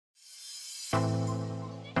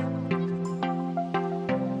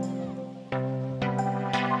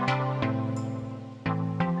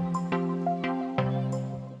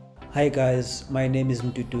Hi guys, my name is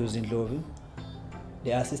Mtutu Zindlovu,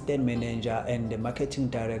 the assistant manager and the marketing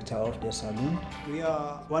director of the salon. We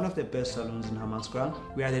are one of the best salons in Hammanskraal.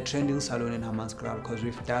 We are the trending salon in Hammanskraal because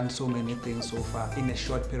we've done so many things so far in a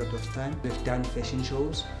short period of time. We've done fashion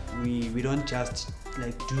shows. We don't just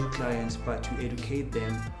do clients, but we educate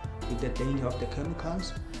them with the danger of the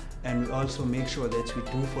chemicals, and we also make sure that we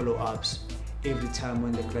do follow-ups. Every time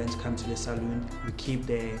when the clients come to the salon, we keep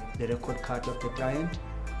the record card of the client.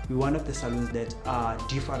 We're one of the salons that are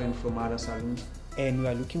different from other salons, and we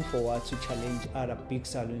are looking forward to challenge other big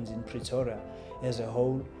salons in Pretoria as a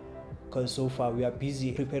whole, because so far we are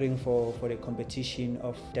busy preparing for the competition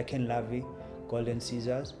of Decken Lavi Golden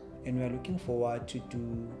Scissors, and we are looking forward to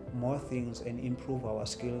do more things and improve our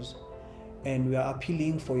skills. And we are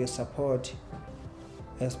appealing for your support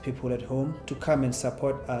as people at home to come and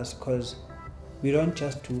support us, because we don't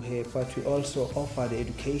just do hair, but we also offer the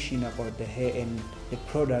education about the hair and the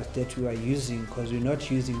products that we are using, because we're not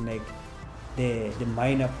using the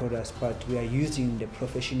minor products, but we are using the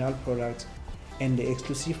professional products and the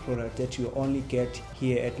exclusive product that you only get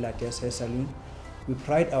here at Lattes Hair Salon. We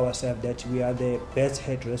pride ourselves that we are the best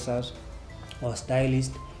hairdressers or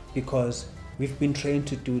stylists because we've been trained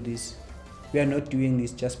to do this. We are not doing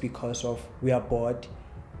this just because of we are bored,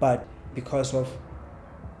 but because of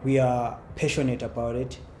we are passionate about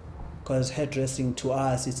it, because hairdressing to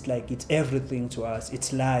us, it's everything to us,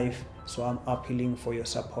 it's life. So I'm appealing for your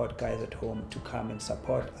support, guys at home, to come and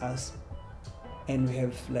support us. And we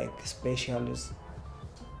have specials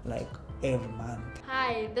every month.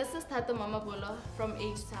 Hi, this is Tato Mama Bolo from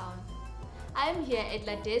H-Town. I'm here at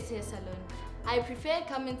Lattes Hair Salon. I prefer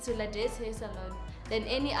coming to Lattes Hair Salon than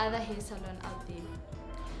any other hair salon out there,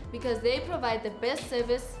 because they provide the best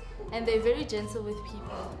service and they're very gentle with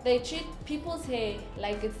people. They treat people's hair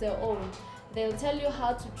like it's their own. They'll tell you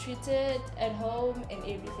how to treat it at home and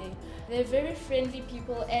everything. They're very friendly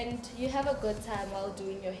people and you have a good time while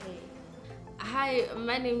doing your hair. Hi,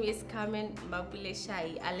 my name is Carmen Mabule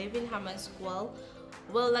Shai. I live in Hammanskraal.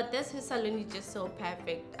 Well, Lattes Hair Salon is just so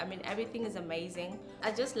perfect. I mean, everything is amazing.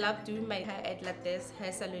 I just love doing my hair at Lattes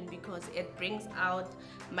Hair Salon because it brings out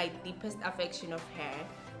my deepest affection of hair.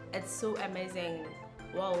 It's so amazing.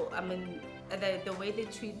 Wow, I mean, the way they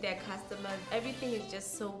treat their customers, everything is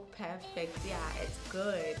just so perfect. Yeah, it's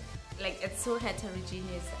good. It's so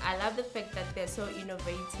heterogeneous. I love the fact that they're so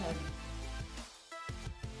innovative.